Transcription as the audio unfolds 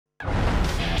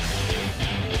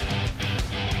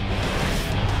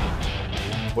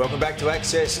Welcome back to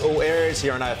Access All Areas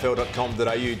here on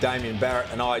AFL.com.au. Damian, Barrett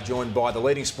and I are joined by the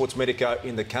leading sports medico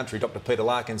in the country. Dr Peter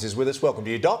Larkins is with us. Welcome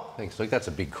to you, Doc. Thanks, Luke. That's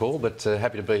a big call, but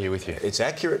happy to be here with you. It's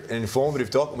accurate and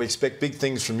informative, Doc, and we expect big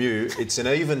things from you. It's an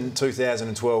even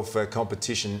 2012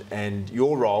 competition, and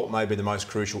your role may be the most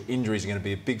crucial. Injuries are going to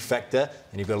be a big factor,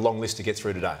 and you've got a long list to get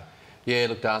through today. Yeah,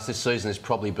 look, Darcy, this season has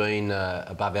probably been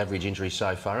above average injuries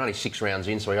so far. Only 6 rounds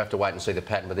in, so we have to wait and see the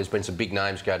pattern, but there's been some big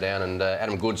names go down, and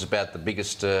Adam Good's about the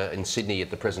biggest in Sydney at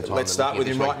the present time. Let's start with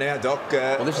him right now, Doc.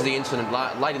 Well, this is the incident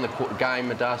late in the game,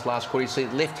 Darcy, last quarter. You see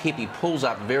left hip, he pulls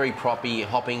up very proppy,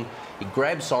 hopping. He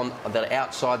grabs on the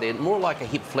outside there, more like a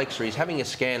hip flexor. He's having a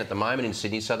scan at the moment in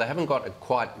Sydney, so they haven't got a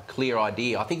quite clear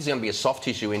idea. I think it's going to be a soft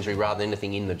tissue injury rather than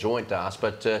anything in the joint, Darcy.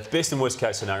 But best and worst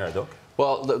case scenario, Doc?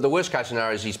 Well, the worst case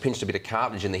scenario is he's pinched a bit of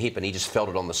cartilage in the hip and he just felt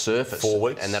it on the surface. 4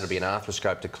 weeks. And that'll be an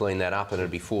arthroscope to clean that up, and it'll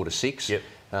be 4 to 6. Yep.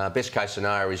 Best case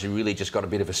scenario is he really just got a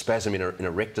bit of a spasm in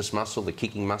a rectus muscle, the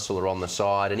kicking muscle, or on the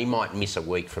side, and he might miss a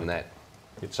week from that.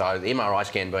 So the MRI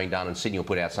scan being done, and Sydney will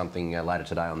put out something later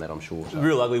today on that, I'm sure. So.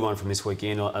 Real ugly one from this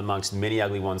weekend, amongst many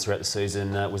ugly ones throughout the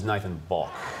season, was Nathan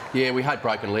Bock. Yeah, we hate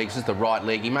broken legs. This is the right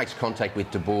leg. He makes contact with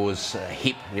De Boer's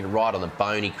hip, right on the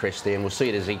bony crest there, and we'll see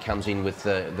it as he comes in with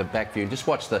the back view. And just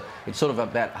watch it's sort of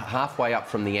about halfway up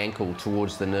from the ankle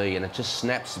towards the knee, and it just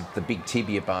snaps the big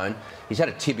tibia bone. He's had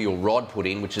a tibial rod put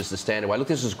in, which is the standard way. Look,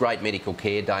 this is great medical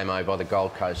care, Damo, by the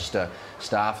Gold Coast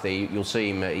staff there. You'll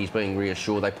see him, he's being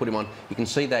reassured. They put him on. You can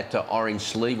see that orange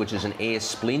sleeve, which is an air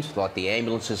splint, like the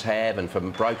ambulances have, and for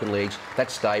broken legs, that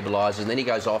stabilises. And then he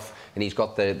goes off, and he's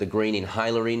got the green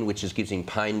inhaler in, which gives him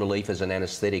pain relief as an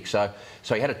anaesthetic. So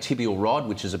he had a tibial rod,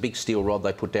 which is a big steel rod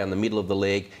they put down the middle of the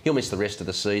leg. He'll miss the rest of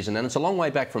the season, and it's a long way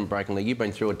back from broken leg. You've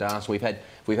been through it, Darcy.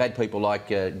 We've had people like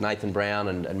Nathan Brown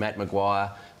and Matt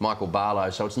Maguire, Michael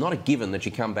Barlow, so it's not a given that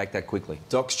you come back that quickly.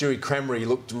 Doc, Stewie Cranberry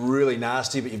looked really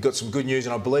nasty, but you've got some good news,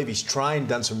 and I believe he's trained,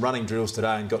 done some running drills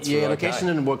today and got through okay. Okay.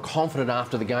 Essendon were confident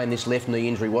after the game this left knee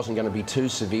injury wasn't going to be too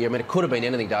severe. I mean, it could have been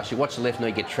anything, Darcy. You watch the left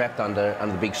knee get trapped under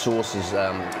the big Sauce's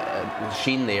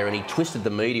shin there, and he twisted the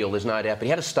medial, there's no doubt, but he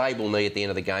had a stable knee at the end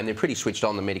of the game. They're pretty switched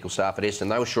on, the medical staff at Essendon.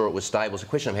 They were sure it was stable. It's a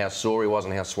question of how sore he was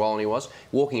and how swollen he was.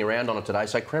 Walking around on it today,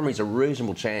 so Cranberry's a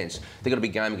reasonable chance. They've got a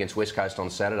big game against West Coast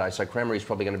on Saturday, so Cranberry's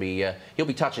probably going to be... he'll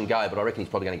be touch and go, but I reckon he's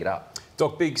probably going to get up.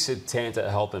 Doc, big said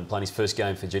Tanta Halpin playing his first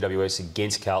game for GWS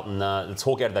against Carlton. The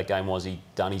talk out of that game was he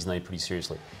done his knee pretty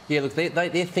seriously. Yeah, look,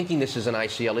 they're thinking this is an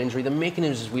ACL injury. The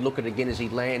mechanism, as we look at it again as he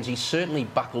lands, he certainly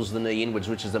buckles the knee inwards,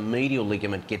 which is the medial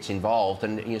ligament gets involved,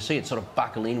 and you see it sort of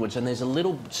buckle inwards, and there's a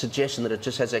little suggestion that it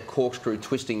just has that corkscrew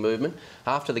twisting movement.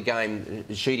 After the game,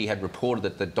 Sheedy had reported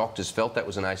that the doctors felt that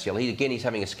was an ACL. He's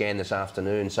having a scan this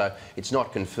afternoon, so it's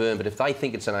not confirmed, but if they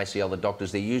think it's an ACL, the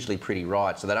doctors, they're usually pretty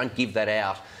right, so they don't give that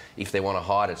out if they want to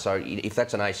hide it. So if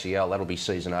that's an ACL, that'll be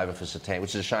season over for Satan, which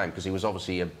is a shame because he was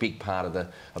obviously a big part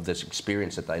of this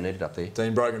experience that they needed up there.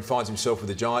 Dean Brogan finds himself with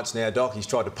the Giants now, Doc. He's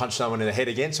tried to punch someone in the head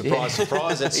again. Surprise,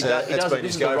 surprise. That's been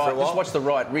his go for a while. Just watch the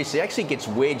right wrist. He actually gets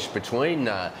wedged between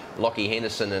Lockie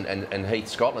Henderson and Heath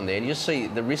Scotland there, and you just see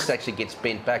the wrist actually gets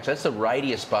bent back. So that's the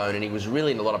radius bone, and he was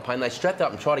really in a lot of pain. They strapped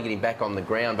up and tried to get him back on the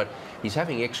ground, but he's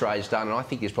having x-rays done, and I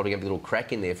think there's probably going to be a little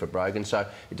crack in there for Brogan. So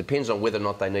it depends on whether or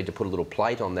not they need to put a little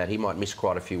plate on that. He might miss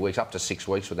quite a few weeks, up to 6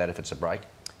 weeks with that if it's a break.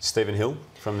 Stephen Hill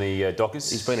from the Dockers.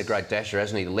 He's been a great dasher,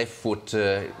 hasn't he? The left foot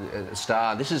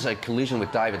star. This is a collision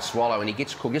with David Swallow, and he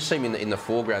gets cooked. Just see him in the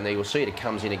foreground there. You'll see it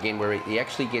comes in again where he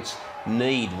actually gets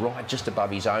kneed right just above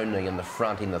his own knee in the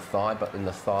front, in the thigh.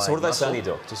 So what are they saying here,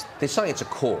 Doc? They're saying it's a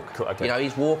cork. Okay. You know,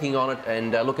 he's walking on it,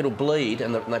 and look, it'll bleed,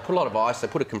 and they put a lot of ice. They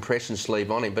put a compression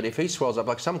sleeve on him, but if he swells up,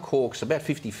 like some corks, about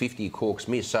 50-50 corks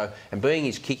miss. So, and being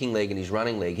his kicking leg and his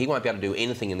running leg, he won't be able to do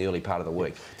anything in the early part of the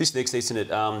week. This next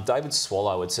incident, David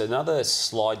Swallow, it's another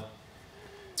slide.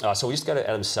 So we just go to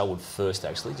Adam Selwood first,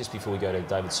 actually, just before we go to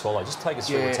David Swallow. Just take us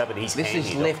through what's happened. This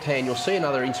is left hand. You'll see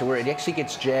another incident where it actually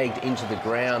gets jagged into the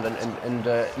ground. And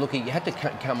look, he had to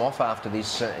come off after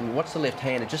this. And watch the left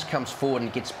hand. It just comes forward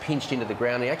and gets pinched into the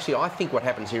ground. And actually, I think what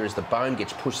happens here is the bone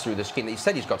gets pushed through the skin. He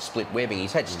said he's got split webbing.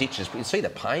 He's had stitches. But you see the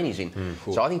pain he's in.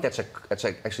 Cool. So I think that's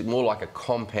actually more like a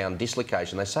compound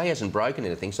dislocation. They say he hasn't broken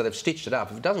anything, so they've stitched it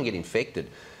up. If it doesn't get infected,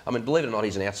 I mean, believe it or not,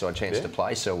 he's an outside chance to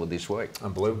play Selwood this week.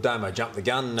 Unbelievable. Damo jumped the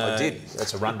gun. I did.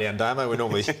 That's a rundown, Damo. We're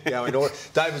normally going in order.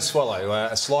 David Swallow,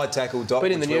 a slide tackle, Doc,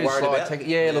 been in the which news, we're worried about.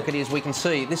 Yeah, look, it is. We can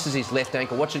see this is his left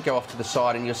ankle. Watch it go off to the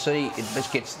side, and you'll see it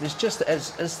just gets. There's just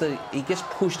he gets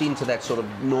pushed into that sort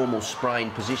of normal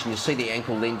sprained position. You see the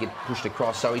ankle then get pushed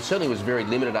across. So he certainly was very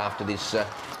limited after this.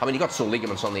 I mean, he got sore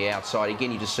ligaments on the outside.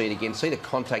 Again, you just see it again. See the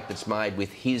contact that's made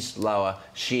with his lower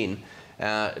shin.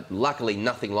 Luckily,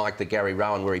 nothing like the Gary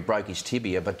Rowan where he broke his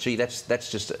tibia, but gee,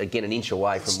 that's just, again, an inch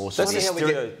away from more That's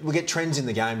severe. how we get trends in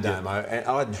the game, Damo, and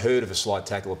I hadn't heard of a slide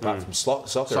tackle apart from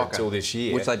soccer until this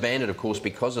year. Which they banned it, of course,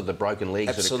 because of the broken legs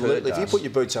Absolutely. that occurred. If you put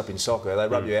your boots up in soccer, they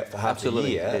rub you out for half a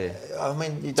year. Yeah. I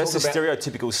mean, that's the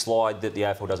stereotypical slide that the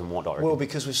AFL doesn't want, I reckon. Well,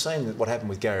 because we've seen what happened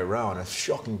with Gary Rowan, a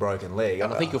shocking broken leg.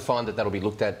 And I think you'll find that that'll be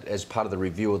looked at as part of the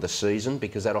review of the season,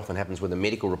 because that often happens when the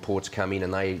medical reports come in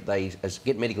and they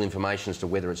get medical information as to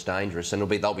whether it's dangerous, and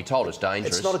they'll be told it's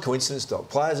dangerous. It's not a coincidence, Doc.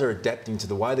 Players are adapting to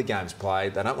the way the game's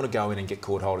played. They don't want to go in and get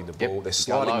caught holding the ball. They're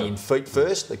sliding in feet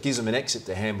first. That gives them an exit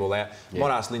to handball out.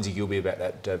 Might ask Lindsay Gilbey about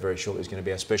that very shortly, who's going to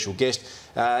be our special guest.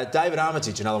 David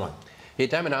Armitage, another one. Yeah,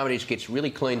 Damian Armitage gets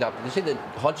really cleaned up. You see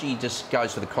that Hodgie just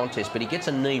goes for the contest, but he gets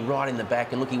a knee right in the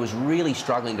back, and look, he was really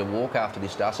struggling to walk after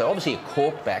this stuff. So obviously a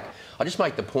cork back. I just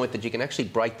make the point that you can actually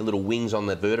break the little wings on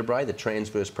the vertebrae, the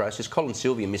transverse process. Colin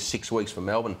Sylvia missed 6 weeks for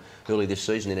Melbourne early this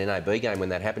season in an NAB game when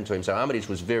that happened to him. So Armitage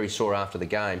was very sore after the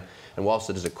game. And whilst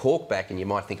it is a cork back, and you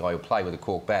might think, oh, he'll play with a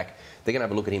cork back, they're going to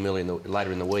have a look at him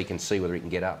later in the week and see whether he can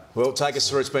get up. Well, take us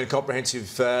through. It's been a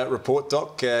comprehensive report,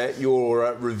 Doc.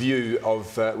 Your review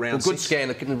of round 6. Good scan.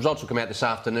 The results will come out this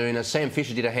afternoon. Sam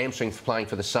Fisher did a hamstring for playing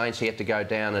for the Saints. He had to go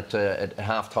down at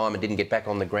half-time and didn't get back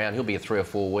on the ground. He'll be a 3 or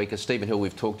 4 weeker. Stephen Hill,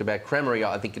 we've talked about. Cramery,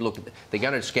 I think, look, they're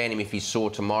going to scan him if he's sore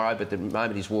tomorrow, but the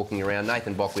moment he's walking around,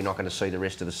 Nathan Bock, we're not going to see the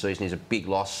rest of the season. He's a big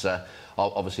loss.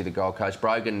 Obviously, the Gold Coast.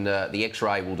 Brogan, the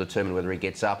X-ray will determine whether he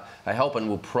gets up. Halpin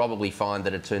will probably find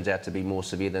that it turns out to be more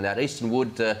severe than that. Easton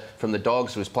Wood from the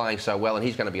Dogs was playing so well, and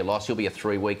he's going to be a loss. He'll be a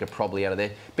 3-weeker probably out of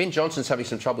there. Ben Johnson's having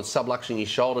some trouble with subluxing his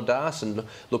shoulder, Darcy, and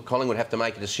look, Collingwood have to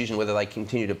make a decision whether they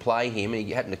continue to play him.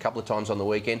 He happened a couple of times on the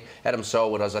weekend. Adam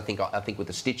Selwood, I think with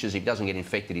the stitches, if he doesn't get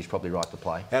infected, he's probably right to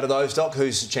play. Out of those, Doc,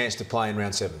 who's the chance to play in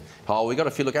round 7? Oh, we've got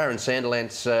a few. Look, Aaron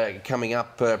Sanderland's coming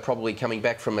up, probably coming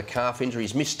back from a calf injury.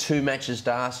 He's missed 2 matches,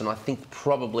 Darcy, and I think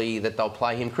probably that they'll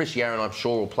play him. Chris Yarran, I'm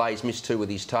sure, will play. He's missed 2 with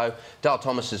his toe. Dale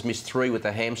Thomas has missed 3 with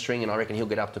a hamstring, and I reckon he'll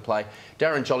get up to play.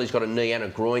 Darren Jolly's got a knee and a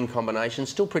groin combination.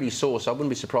 Still pretty sore, so I wouldn't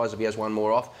be surprised if he has 1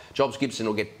 more off. Jobs Gibson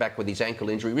will get back with his ankle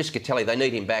injury. Riscatelli, they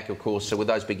need him back, of course, so with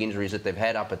those big injuries that they've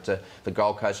had up at the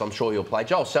Gold Coast, I'm sure he'll play.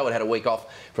 Joel Selwood had a week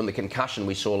off from the concussion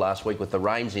we saw last week with the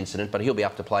Rains incident, but he'll be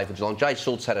up to play for Geelong. Jay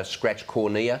Schultz had a scratched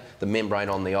cornea, the membrane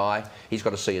on the eye. He's got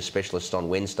to see a specialist on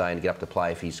Wednesday and get up to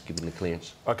play if he's given the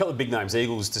clearance. A couple of big names.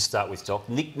 Eagles to start with, Doc.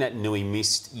 Nick Natanui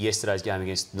missed yesterday's game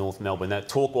against North Melbourne. That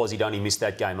talk was he'd only missed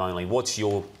that game only. What's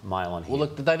your mail on him? Well,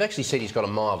 look, they've actually said he's got a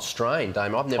mild strain,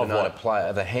 Dame. I've never known a player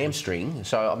of a hamstring,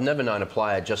 so I've never known a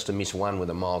player just to miss 1 with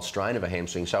a mild strain of a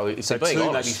hamstring. So if they're being 2,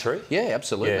 honest, maybe 3? Yeah,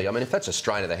 absolutely. Yeah. I mean, if that's a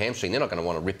strain of the hamstring, they're not going to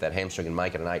want to rip that hamstring and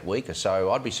make it an 8-weeker.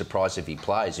 So I'd be surprised if he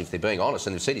plays, if they're being honest.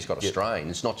 And they've said he's got a strain.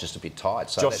 It's not just a bit tight.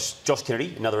 So Josh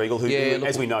Kennedy, another Eagle, who,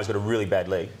 as we know, has got a really bad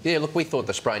leg. Yeah, look, we thought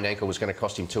the sprained ankle was going to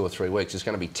cost him 2 or 3 weeks. It's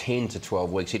going to be 10 to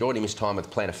 12 weeks. He'd already missed time with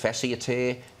plantar fascia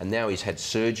tear, and now he's had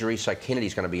surgery. So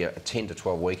Kennedy's going to be a 10 to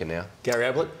 12 weeker now. Gary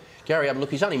Ablett? Gary Ablett,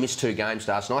 look, he's only missed 2 games,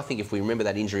 Darcy, and I think if we remember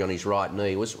that injury on his right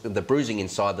knee, was the bruising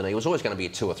inside the knee was always going to be a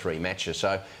 2 or 3 matches.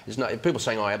 So there's no people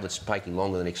saying, oh, Ablett's taking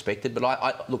longer than expected,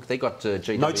 but look, they got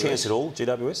GWS. No chance at all,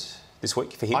 GWS, this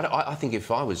week for him? I think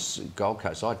if I was Gold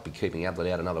Coast, I'd be keeping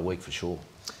Ablett out another week for sure.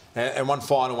 And one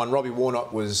final one, Robbie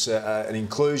Warnock was an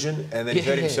inclusion and then he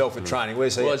hurt himself at training.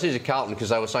 Where's he? Well, it's at Carlton because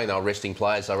they were saying they were resting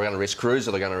players. They were going to rest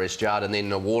Cruiser, they're going to rest Judd, and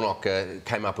then Warnock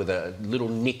came up with a little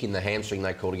nick in the hamstring,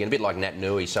 they called again, a bit like Nat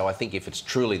Nui. So I think if it's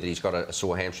truly that he's got a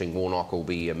sore hamstring, Warnock will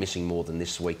be missing more than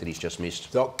this week that he's just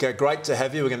missed. Doc, great to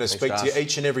have you. We're going to speak to you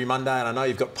each and every Monday, and I know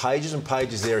you've got pages and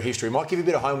pages there of history. Might give you a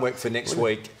bit of homework for next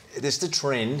week. There's the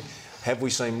trend. Have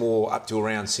we seen more up to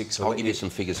around 6? I'll give you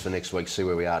some figures for next week, see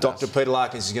where we are. Dr. Peter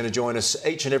Larkins is going to join us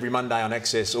each and every Monday on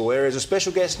Access All Areas. A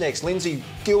special guest next, Lindsay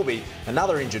Gilbey,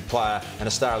 another injured player and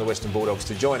a star of the Western Bulldogs,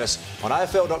 to join us on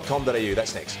afl.com.au.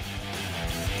 That's next.